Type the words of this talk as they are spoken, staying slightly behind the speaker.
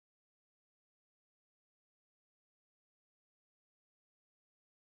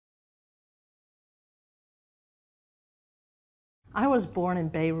I was born in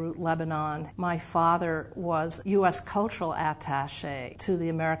Beirut, Lebanon. My father was U.S. cultural attaché to the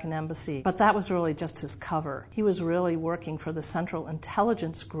American Embassy, but that was really just his cover. He was really working for the Central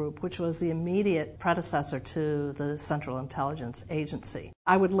Intelligence Group, which was the immediate predecessor to the Central Intelligence Agency.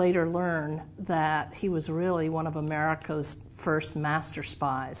 I would later learn that he was really one of America's first master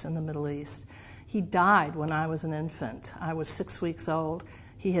spies in the Middle East. He died when I was an infant. I was 6 weeks old.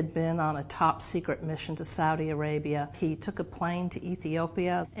 He had been on a top-secret mission to Saudi Arabia. He took a plane to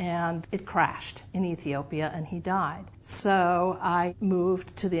Ethiopia, and it crashed in Ethiopia, and he died. So I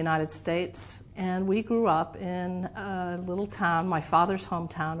moved to the United States, and we grew up in a little town, my father's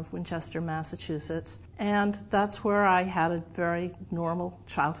hometown of Winchester, Massachusetts, and that's where I had a very normal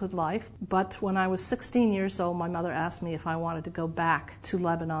childhood life. But when I was 16 years old, my mother asked me if I wanted to go back to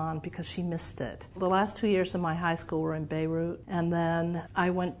Lebanon because she missed it. The last 2 years of my high school were in Beirut, and then I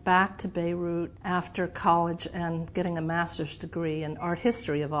went back to Beirut after college and getting a master's degree in art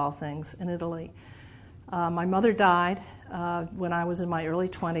history, of all things, in Italy. My mother died when I was in my early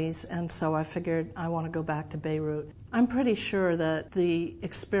 20s, and so I figured I want to go back to Beirut. I'm pretty sure that the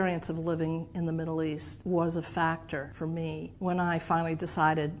experience of living in the Middle East was a factor for me when I finally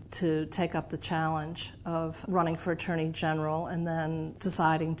decided to take up the challenge of running for Attorney General and then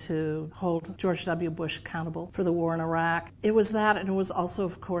deciding to hold George W. Bush accountable for the war in Iraq. It was that, and it was also,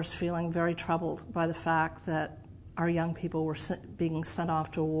 of course, feeling very troubled by the fact that our young people were being sent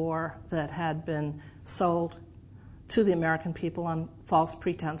off to a war that had been sold to the American people on false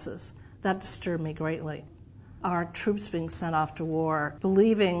pretenses. That disturbed me greatly. Our troops being sent off to war,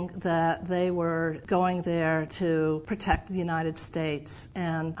 believing that they were going there to protect the United States,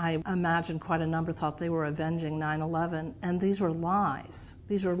 and I imagine quite a number thought they were avenging 9/11, and these were lies.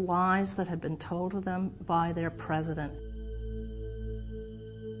 These were lies that had been told to them by their president.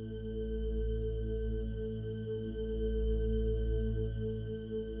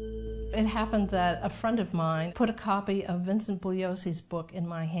 It happened that a friend of mine put a copy of Vincent Bugliosi's book in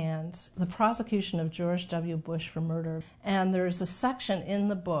my hands, The Prosecution of George W. Bush for Murder. And there's a section in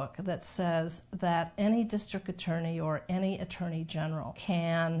the book that says that any district attorney or any attorney general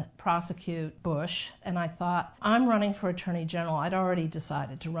can prosecute Bush. And I thought, I'm running for attorney general. I'd already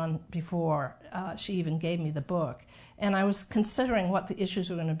decided to run before she even gave me the book. And I was considering what the issues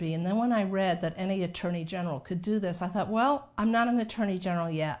were going to be. And then when I read that any attorney general could do this, I thought, well, I'm not an attorney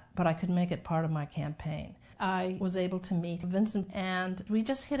general yet, but I could make it part of my campaign. I was able to meet Vincent, and we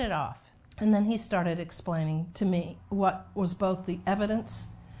just hit it off. And then he started explaining to me what was both the evidence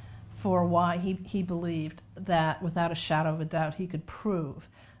for why he believed that, without a shadow of a doubt, he could prove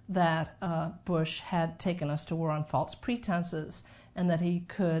that Bush had taken us to war on false pretenses, and that he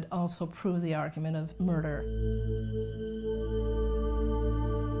could also prove the argument of murder.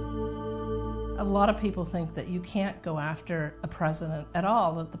 A lot of people think that you can't go after a president at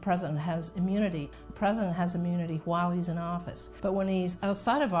all, that the president has immunity. The president has immunity while he's in office. But when he's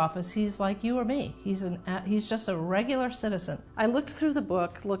outside of office, he's like you or me. He's just a regular citizen. I looked through the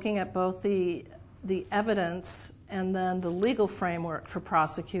book, looking at both the evidence and then the legal framework for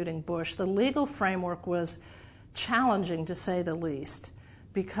prosecuting Bush. The legal framework was challenging, to say the least,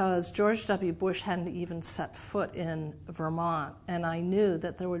 because George W. Bush hadn't even set foot in Vermont, and I knew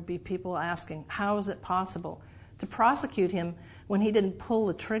that there would be people asking, how is it possible to prosecute him when he didn't pull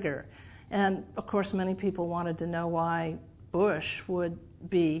the trigger? And of course many people wanted to know why Bush would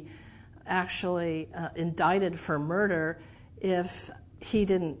be actually indicted for murder if he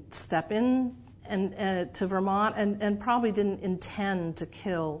didn't step in to Vermont and probably didn't intend to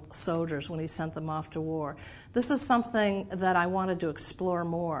kill soldiers when he sent them off to war. This is something that I wanted to explore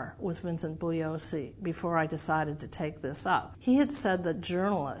more with Vincent Bugliosi before I decided to take this up. He had said that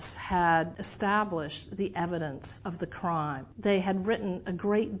journalists had established the evidence of the crime. They had written a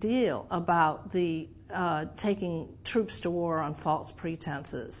great deal about the taking troops to war on false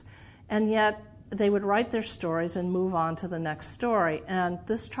pretenses, and yet they would write their stories and move on to the next story, and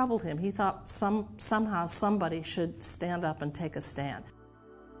this troubled him. He thought somehow somebody should stand up and take a stand.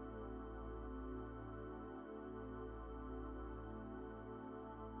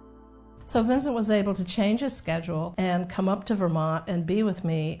 So Vincent was able to change his schedule and come up to Vermont and be with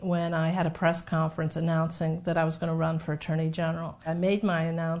me when I had a press conference announcing that I was going to run for Attorney General. I made my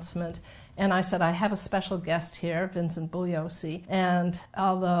announcement, and I said, I have a special guest here, Vincent Bugliosi, and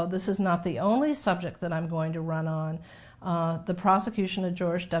although this is not the only subject that I'm going to run on, the prosecution of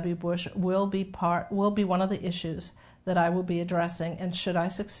George W. Bush will be one of the issues that I will be addressing, and should I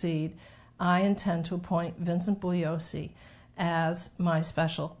succeed, I intend to appoint Vincent Bugliosi as my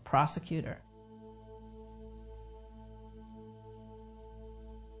special prosecutor.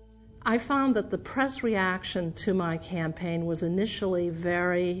 I found that the press reaction to my campaign was initially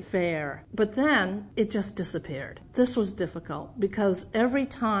very fair, but then it just disappeared. This was difficult because every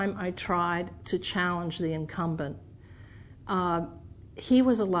time I tried to challenge the incumbent, he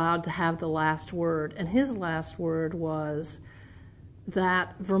was allowed to have the last word, and his last word was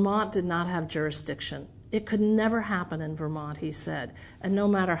that Vermont did not have jurisdiction. It could never happen in Vermont, he said, and no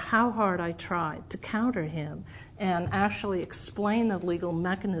matter how hard I tried to counter him and actually explain the legal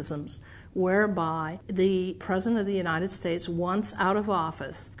mechanisms whereby the President of the United States, once out of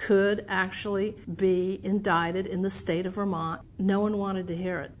office, could actually be indicted in the state of Vermont, no one wanted to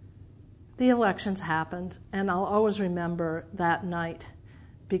hear it. The elections happened, and I'll always remember that night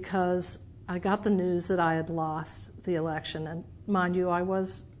because I got the news that I had lost the election, and mind you, I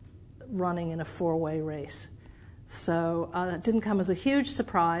was running in a four-way race. So it didn't come as a huge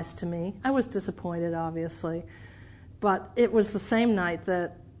surprise to me. I was disappointed, obviously, but it was the same night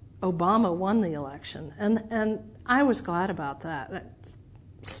that Obama won the election, and I was glad about that.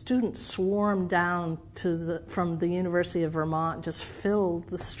 Students swarmed down from the University of Vermont and just filled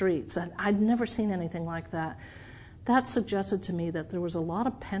the streets. And I'd never seen anything like that. That suggested to me that there was a lot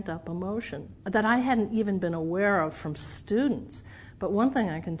of pent-up emotion that I hadn't even been aware of from students. But one thing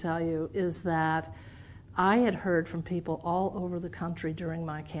I can tell you is that I had heard from people all over the country during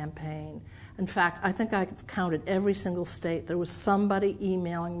my campaign. In fact, I think I counted every single state. There was somebody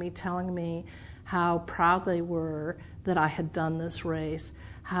emailing me, telling me how proud they were that I had done this race,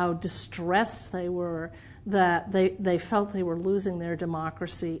 how distressed they were that they felt they were losing their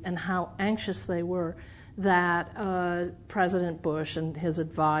democracy, and how anxious they were that President Bush and his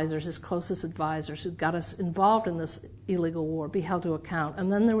advisors, his closest advisors who got us involved in this illegal war, be held to account.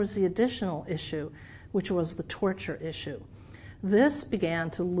 And then there was the additional issue, which was the torture issue. This began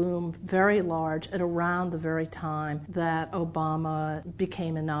to loom very large at around the very time that Obama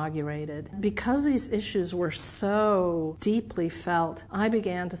became inaugurated. Because these issues were so deeply felt, I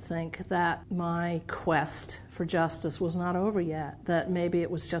began to think that my quest for justice was not over yet, that maybe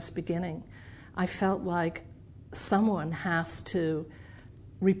it was just beginning. I felt like someone has to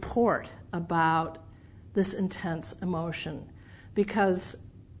report about this intense emotion, because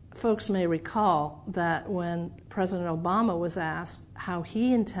folks may recall that when President Obama was asked how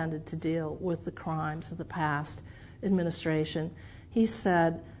he intended to deal with the crimes of the past administration, he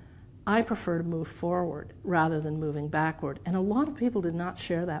said, "I prefer to move forward rather than moving backward." And a lot of people did not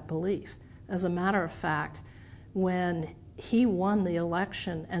share that belief. As a matter of fact, when he won the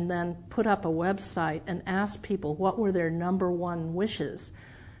election and then put up a website and asked people what were their number one wishes,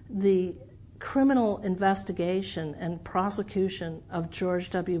 the criminal investigation and prosecution of George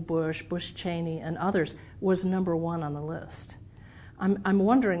W. Bush, Bush Cheney, and others was number one on the list. I'm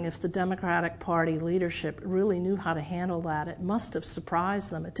wondering if the Democratic Party leadership really knew how to handle that. It must have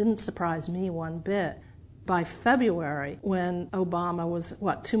surprised them. It didn't surprise me one bit. By February, when Obama was,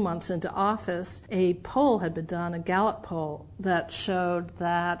 2 months into office, a poll had been done, a Gallup poll, that showed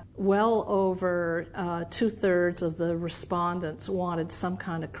that well over 2/3 of the respondents wanted some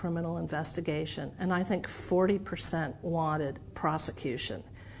kind of criminal investigation, and I think 40% wanted prosecution.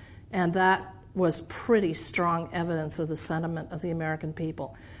 And that was pretty strong evidence of the sentiment of the American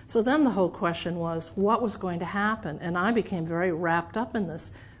people. So then the whole question was, what was going to happen? And I became very wrapped up in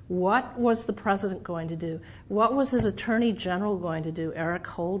this. What was the president going to do? What was his attorney general going to do, Eric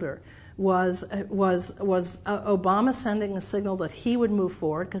Holder? Was Obama sending a signal that he would move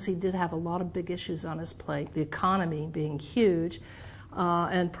forward, because he did have a lot of big issues on his plate, the economy being huge,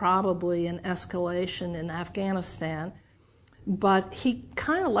 and probably an escalation in Afghanistan. But he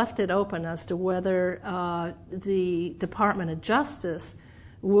kind of left it open as to whether the Department of Justice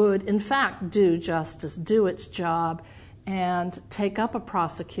would, in fact, do justice, do its job, and take up a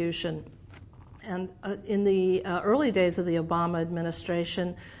prosecution. And in the early days of the Obama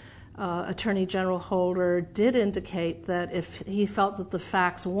administration, Attorney General Holder did indicate that if he felt that the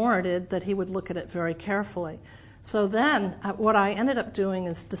facts warranted, that he would look at it very carefully. So then what I ended up doing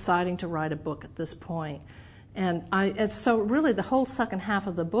is deciding to write a book at this point. And so really the whole second half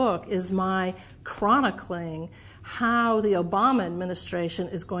of the book is my chronicling how the Obama administration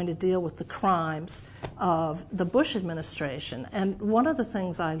is going to deal with the crimes of the Bush administration. And one of the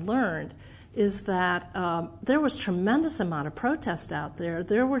things I learned is that there was tremendous amount of protest out there.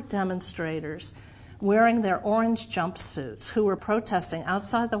 There were demonstrators wearing their orange jumpsuits who were protesting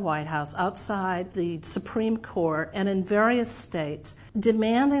outside the White House, outside the Supreme Court, and in various states,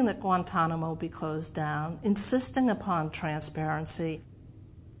 demanding that Guantanamo be closed down, insisting upon transparency.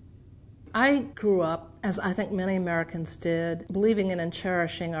 I grew up, as I think many Americans did, believing in and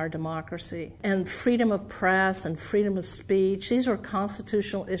cherishing our democracy. And freedom of press and freedom of speech, these were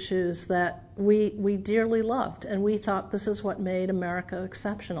constitutional issues that we dearly loved, and we thought this is what made America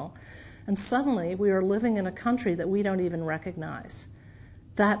exceptional. And suddenly we are living in a country that we don't even recognize.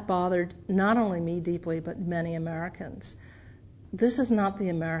 That bothered not only me deeply, but many Americans. This is not the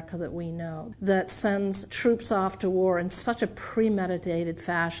America that we know, that sends troops off to war in such a premeditated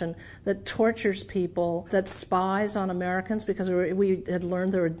fashion, that tortures people, that spies on Americans, because we had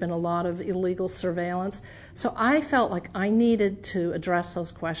learned there had been a lot of illegal surveillance. So I felt like I needed to address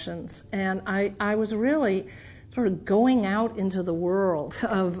those questions. And I was really sort of going out into the world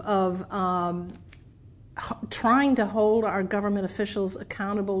of trying to hold our government officials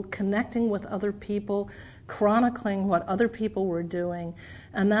accountable, connecting with other people, chronicling what other people were doing.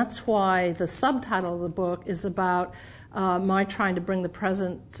 And that's why the subtitle of the book is about my trying to bring the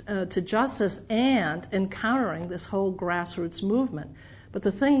president to justice and encountering this whole grassroots movement. But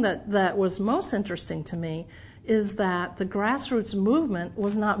the thing that was most interesting to me is that the grassroots movement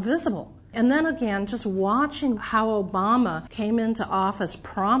was not visible. And then again, just watching how Obama came into office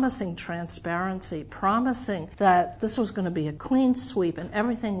promising transparency, promising that this was going to be a clean sweep and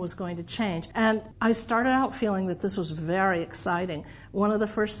everything was going to change. And I started out feeling that this was very exciting. One of the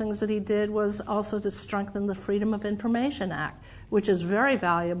first things that he did was also to strengthen the Freedom of Information Act, which is very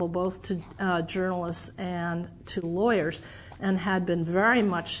valuable both to journalists and to lawyers, and had been very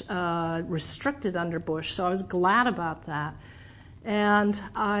much restricted under Bush. So I was glad about that. And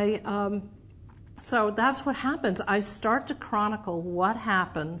so that's what happens. I start to chronicle what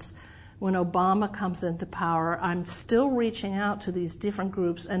happens when Obama comes into power. I'm still reaching out to these different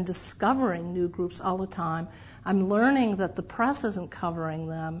groups and discovering new groups all the time. I'm learning that the press isn't covering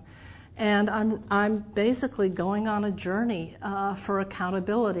them. And I'm basically going on a journey for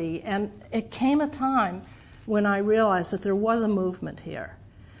accountability. And it came a time when I realized that there was a movement here.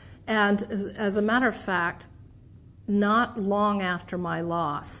 And as a matter of fact, not long after my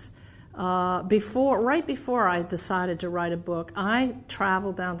loss, right before I decided to write a book, I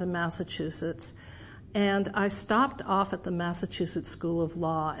traveled down to Massachusetts, and I stopped off at the Massachusetts School of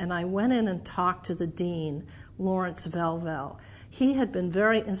Law, and I went in and talked to the dean, Lawrence Velvel. He had been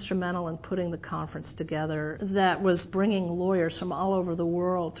very instrumental in putting the conference together that was bringing lawyers from all over the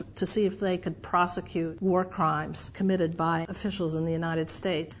world to see if they could prosecute war crimes committed by officials in the United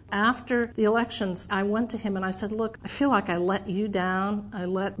States. After the elections, I went to him and I said, look, I feel like I let you down. I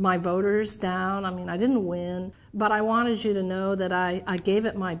let my voters down. I mean, I didn't win, but I wanted you to know that I gave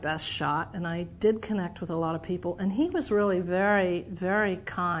it my best shot, and I did connect with a lot of people. And he was really very, very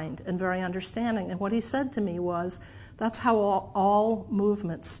kind and very understanding. And what he said to me was, that's how all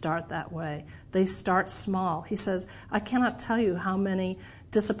movements start that way. They start small. He says, I cannot tell you how many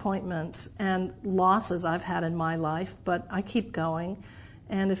disappointments and losses I've had in my life, but I keep going.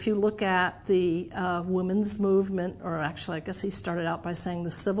 And if you look at the women's movement, or actually I guess he started out by saying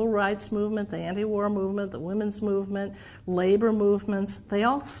the civil rights movement, the anti-war movement, the women's movement, labor movements, they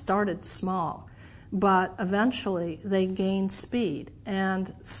all started small. But eventually they gained speed.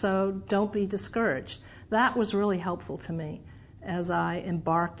 And so don't be discouraged. That was really helpful to me as I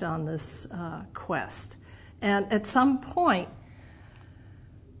embarked on this quest. And at some point,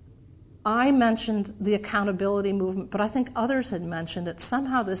 I mentioned the accountability movement, but I think others had mentioned it.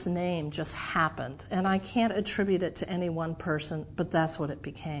 Somehow this name just happened, and I can't attribute it to any one person, but that's what it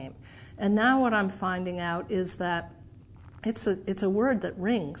became. And now what I'm finding out is that it's a word that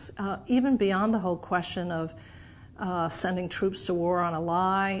rings, even beyond the whole question of sending troops to war on a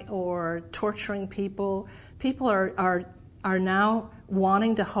lie or torturing people. People are now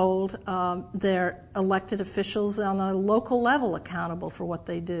wanting to hold their elected officials on a local level accountable for what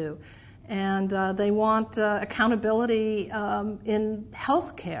they do. And they want accountability in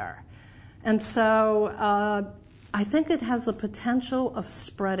health care. And so I think it has the potential of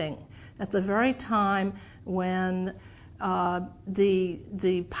spreading at the very time when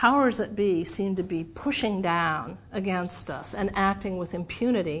the powers that be seem to be pushing down against us and acting with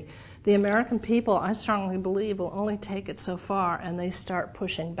impunity. The American people, I strongly believe, will only take it so far, and they start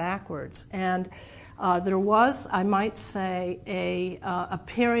pushing backwards. And there was, I might say, a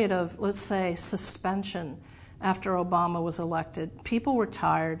period of, let's say, suspension after Obama was elected. People were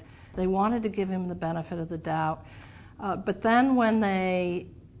tired. They wanted to give him the benefit of the doubt. But then when they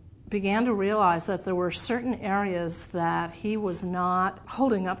began to realize that there were certain areas that he was not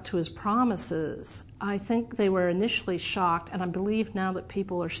holding up to his promises, I think they were initially shocked, and I believe now that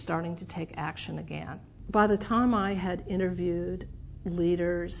people are starting to take action again. By the time I had interviewed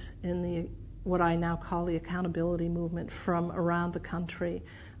leaders in the what I now call the accountability movement from around the country,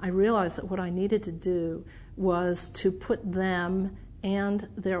 I realized that what I needed to do was to put them and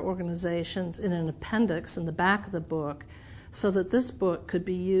their organizations in an appendix in the back of the book so that this book could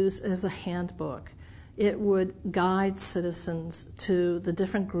be used as a handbook. It would guide citizens to the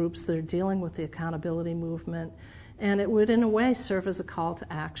different groups that are dealing with the accountability movement, and it would in a way serve as a call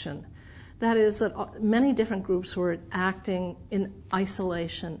to action. That is, that many different groups were acting in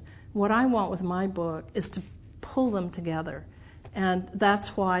isolation. What I want with my book is to pull them together, and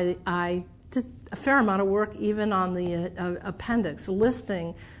that's why I did a fair amount of work even on the appendix,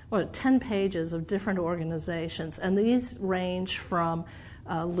 listing 10 pages of different organizations, and these range from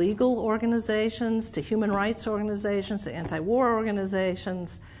legal organizations to human rights organizations to anti-war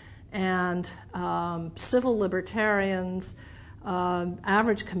organizations and civil libertarians,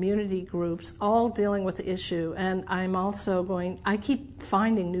 average community groups, all dealing with the issue. And I keep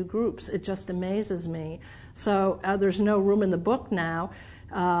finding new groups. It just amazes me. So there's no room in the book now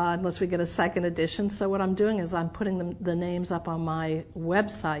unless we get a second edition. So what I'm doing is I'm putting the names up on my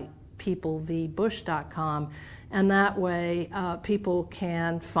website, peoplevbush.com, and that way people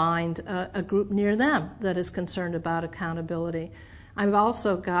can find a group near them that is concerned about accountability. I've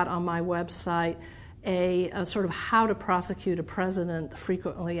also got on my website a sort of how to prosecute a president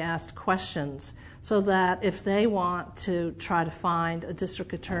frequently asked questions, so that if they want to try to find a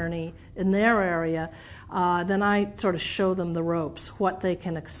district attorney in their area, then I sort of show them the ropes, what they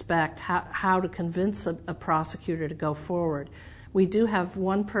can expect, how to convince a prosecutor to go forward. We do have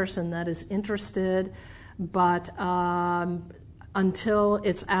one person that is interested, but until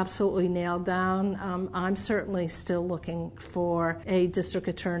it's absolutely nailed down, I'm certainly still looking for a district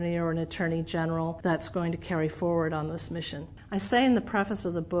attorney or an attorney general that's going to carry forward on this mission. I say in the preface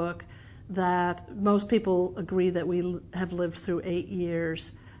of the book that most people agree that we have lived through 8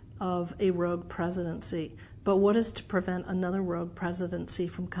 years of a rogue presidency. But what is to prevent another rogue presidency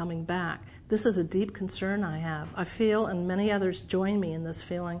from coming back? This is a deep concern I have. I feel, and many others join me in this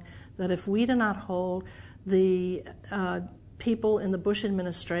feeling, that if we do not hold the people in the Bush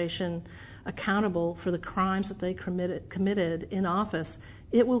administration accountable for the crimes that they committed in office,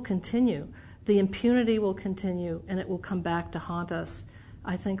 it will continue. The impunity will continue, and it will come back to haunt us.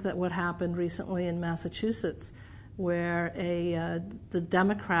 I think that what happened recently in Massachusetts, where the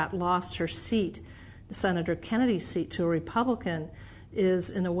Democrat lost her seat, Senator Kennedy's seat, to a Republican, is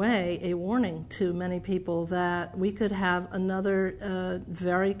in a way a warning to many people that we could have another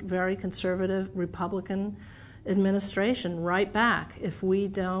very, very conservative Republican administration right back if we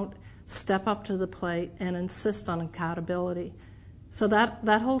don't step up to the plate and insist on accountability. So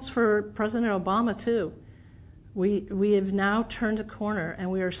that holds for President Obama too. We have now turned a corner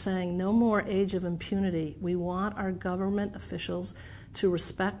and we are saying no more age of impunity. We want our government officials to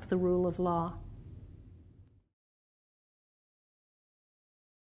respect the rule of law.